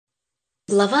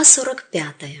Глава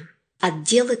 45.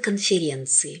 Отделы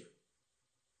конференции.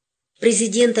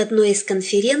 Президент одной из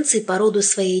конференций по роду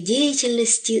своей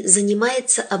деятельности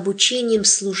занимается обучением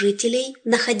служителей,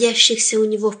 находящихся у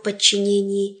него в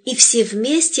подчинении, и все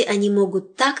вместе они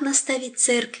могут так наставить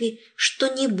церкви, что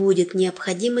не будет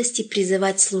необходимости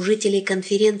призывать служителей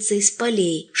конференции с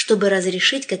полей, чтобы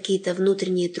разрешить какие-то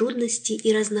внутренние трудности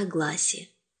и разногласия.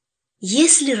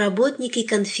 Если работники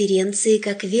конференции,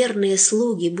 как верные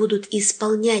слуги, будут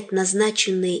исполнять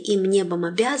назначенные им небом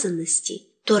обязанности,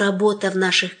 то работа в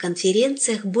наших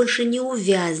конференциях больше не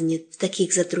увязнет в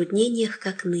таких затруднениях,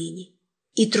 как ныне.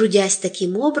 И, трудясь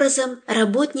таким образом,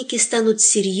 работники станут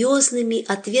серьезными,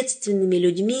 ответственными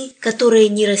людьми, которые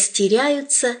не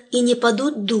растеряются и не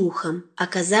падут духом,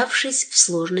 оказавшись в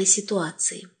сложной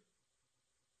ситуации.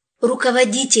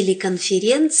 Руководители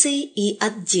конференций и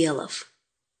отделов.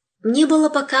 Мне было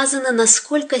показано,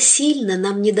 насколько сильно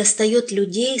нам недостает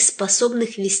людей,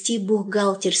 способных вести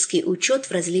бухгалтерский учет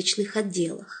в различных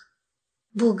отделах.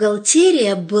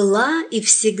 Бухгалтерия была и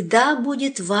всегда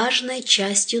будет важной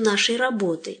частью нашей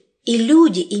работы, и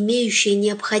люди, имеющие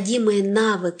необходимые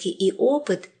навыки и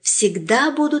опыт, всегда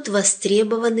будут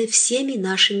востребованы всеми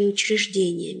нашими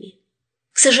учреждениями.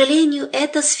 К сожалению,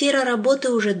 эта сфера работы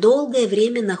уже долгое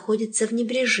время находится в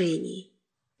небрежении.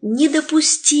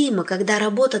 Недопустимо, когда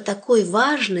работа такой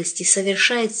важности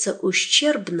совершается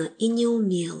ущербно и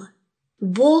неумело.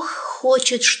 Бог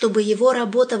хочет, чтобы его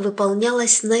работа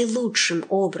выполнялась наилучшим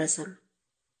образом.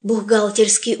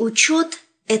 Бухгалтерский учет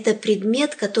 – это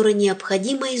предмет, который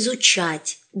необходимо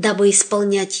изучать, дабы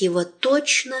исполнять его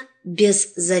точно,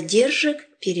 без задержек,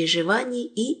 переживаний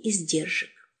и издержек.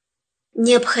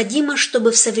 Необходимо,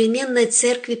 чтобы в современной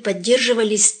церкви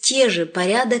поддерживались те же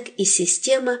порядок и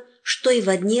система, что и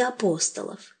во дни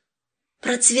апостолов.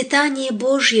 Процветание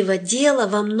Божьего дела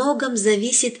во многом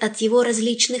зависит от его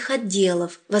различных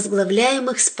отделов,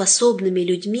 возглавляемых способными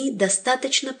людьми,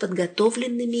 достаточно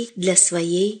подготовленными для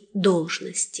своей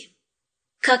должности.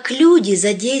 Как люди,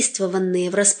 задействованные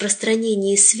в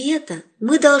распространении света,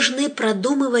 мы должны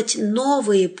продумывать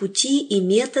новые пути и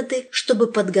методы,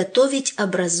 чтобы подготовить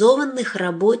образованных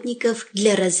работников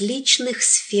для различных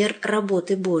сфер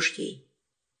работы Божьей.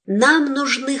 Нам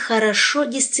нужны хорошо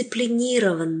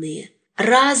дисциплинированные,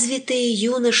 развитые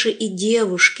юноши и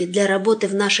девушки для работы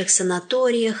в наших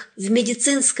санаториях, в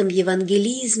медицинском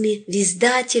евангелизме, в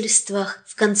издательствах,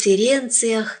 в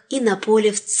конференциях и на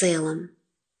поле в целом.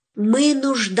 Мы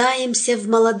нуждаемся в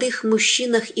молодых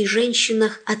мужчинах и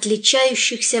женщинах,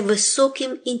 отличающихся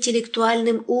высоким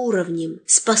интеллектуальным уровнем,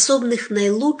 способных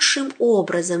наилучшим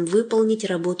образом выполнить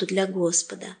работу для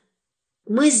Господа.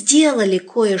 Мы сделали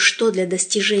кое-что для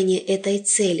достижения этой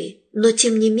цели, но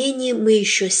тем не менее мы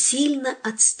еще сильно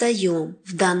отстаем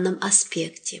в данном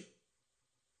аспекте.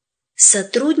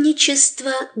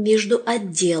 Сотрудничество между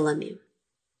отделами.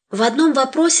 В одном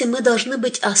вопросе мы должны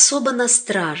быть особо на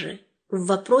страже – в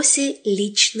вопросе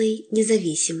личной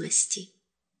независимости.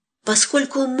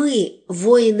 Поскольку мы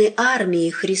воины армии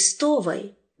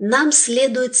Христовой, нам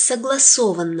следует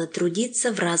согласованно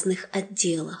трудиться в разных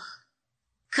отделах.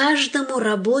 Каждому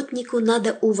работнику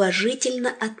надо уважительно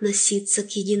относиться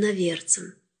к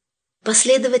единоверцам.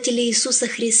 Последователи Иисуса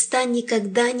Христа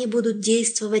никогда не будут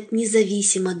действовать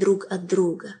независимо друг от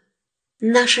друга.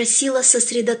 Наша сила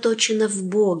сосредоточена в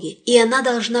Боге, и она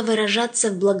должна выражаться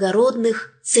в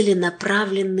благородных,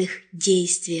 целенаправленных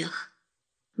действиях.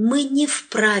 Мы не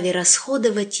вправе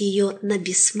расходовать ее на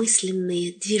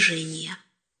бессмысленные движения.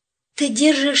 Ты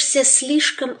держишься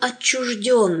слишком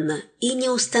отчужденно и не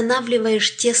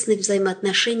устанавливаешь тесных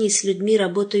взаимоотношений с людьми,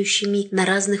 работающими на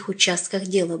разных участках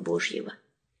дела Божьего.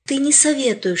 Ты не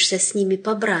советуешься с ними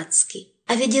по-братски,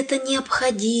 а ведь это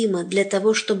необходимо для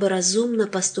того, чтобы разумно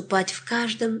поступать в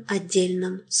каждом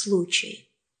отдельном случае.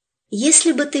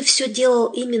 Если бы ты все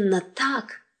делал именно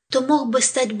так, то мог бы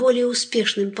стать более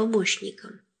успешным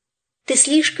помощником. Ты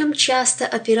слишком часто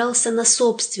опирался на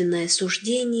собственное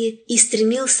суждение и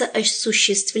стремился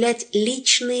осуществлять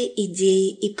личные идеи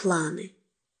и планы.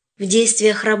 В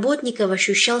действиях работников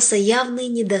ощущался явный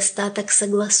недостаток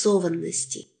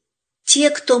согласованности.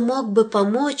 Те, кто мог бы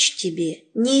помочь тебе,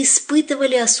 не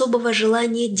испытывали особого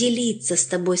желания делиться с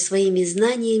тобой своими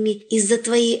знаниями из-за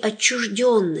твоей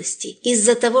отчужденности,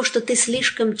 из-за того, что ты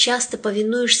слишком часто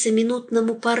повинуешься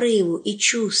минутному порыву и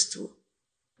чувству.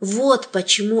 Вот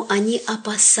почему они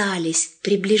опасались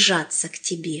приближаться к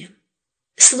тебе.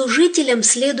 Служителям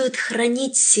следует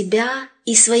хранить себя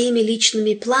и своими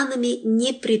личными планами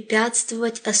не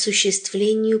препятствовать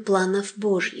осуществлению планов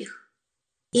Божьих.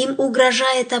 Им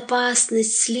угрожает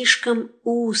опасность слишком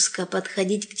узко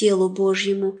подходить к делу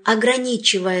Божьему,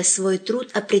 ограничивая свой труд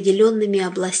определенными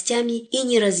областями и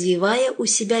не развивая у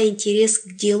себя интерес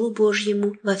к делу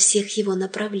Божьему во всех его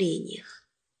направлениях.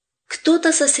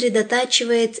 Кто-то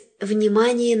сосредотачивает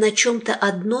внимание на чем-то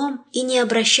одном и не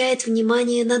обращает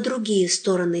внимания на другие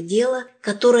стороны дела,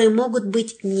 которые могут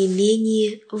быть не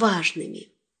менее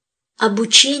важными.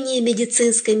 Обучение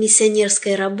медицинской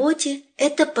миссионерской работе –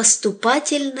 это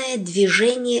поступательное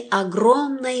движение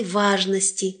огромной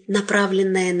важности,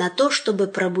 направленное на то, чтобы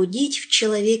пробудить в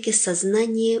человеке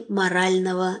сознание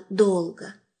морального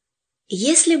долга.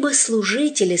 Если бы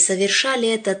служители совершали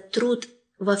этот труд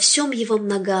во всем его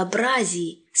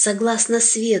многообразии, согласно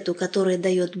свету, который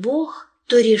дает Бог,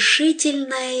 то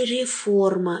решительная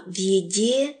реформа в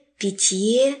еде,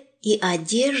 питье и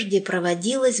одежде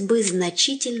проводилась бы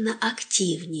значительно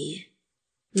активнее.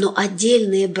 Но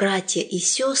отдельные братья и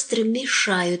сестры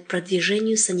мешают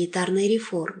продвижению санитарной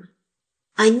реформы.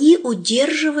 Они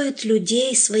удерживают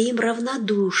людей своим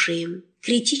равнодушием,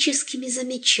 критическими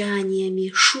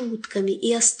замечаниями, шутками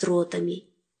и остротами.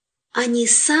 Они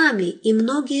сами и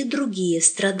многие другие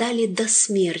страдали до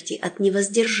смерти от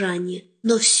невоздержания,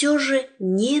 но все же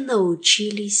не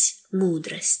научились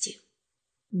мудрости.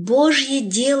 Божье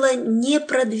дело не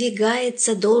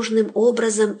продвигается должным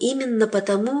образом именно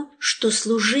потому, что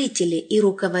служители и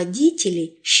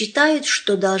руководители считают,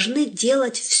 что должны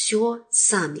делать все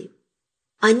сами.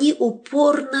 Они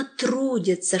упорно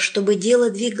трудятся, чтобы дело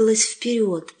двигалось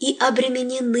вперед, и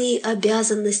обременены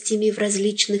обязанностями в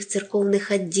различных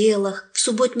церковных отделах, в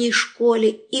субботней школе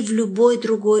и в любой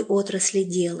другой отрасли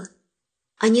дела.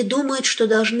 Они думают, что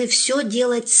должны все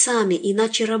делать сами,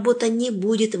 иначе работа не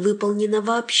будет выполнена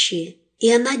вообще.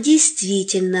 И она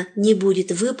действительно не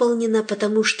будет выполнена,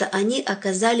 потому что они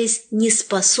оказались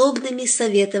неспособными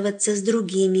советоваться с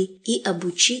другими и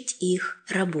обучить их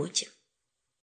работе.